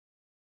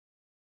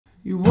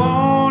You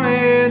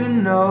wanted to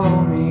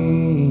know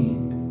me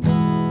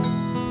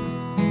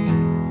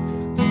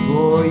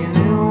before you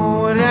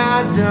knew what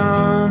I'd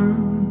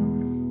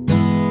done,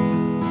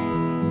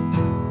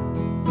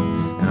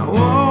 and I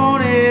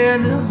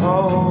wanted to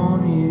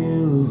hold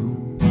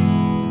you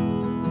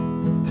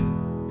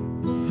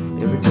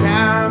every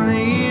time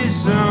that you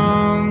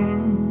sung.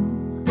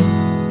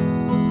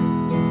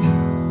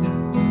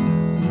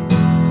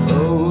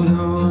 Oh,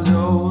 those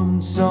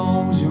old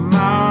songs your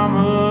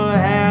mama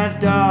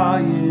had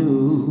taught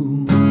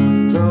you,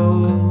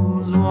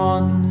 those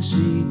ones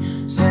she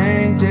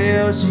sang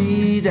till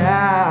she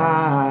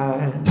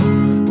died.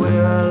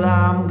 Well,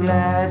 I'm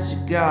glad you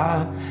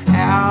got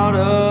out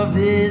of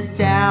this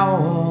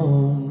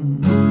town,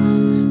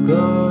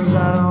 'cause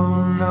I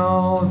don't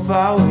know if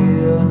I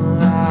will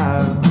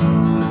alive.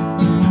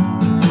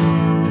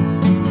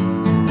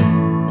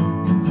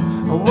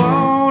 I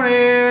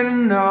wanted to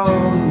know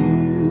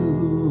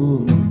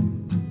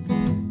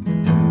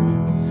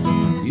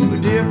you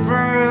were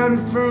different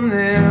from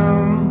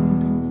them.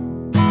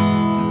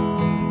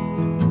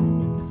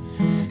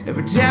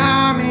 Every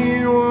time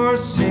you were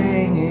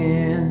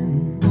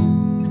singing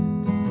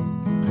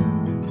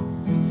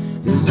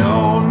those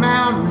old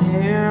mountain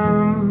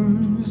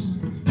hymns,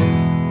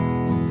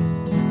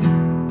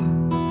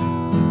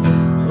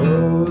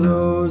 oh,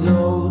 those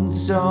old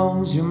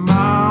songs your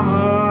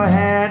mama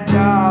had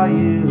taught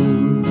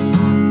you,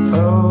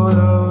 oh,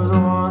 those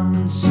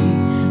ones she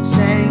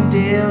sang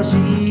till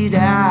she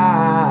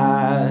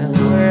died.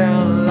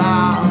 Well,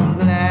 I'm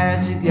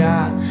glad you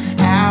got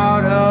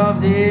out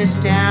of this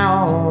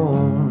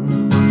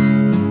town,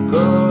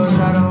 'cause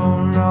I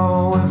don't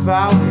know if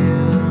I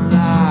will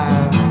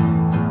alive.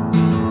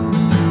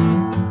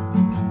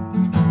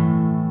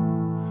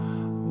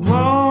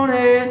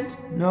 Wanted to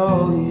know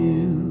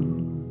you,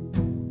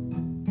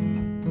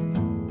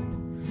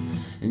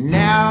 and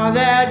now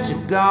that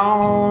you're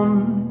gone,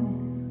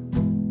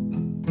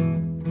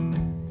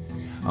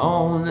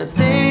 only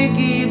thing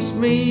keeps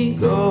me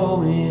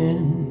going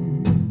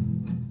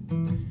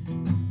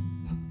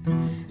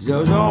is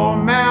those old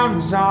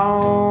mountain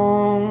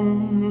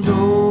songs.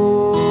 Oh,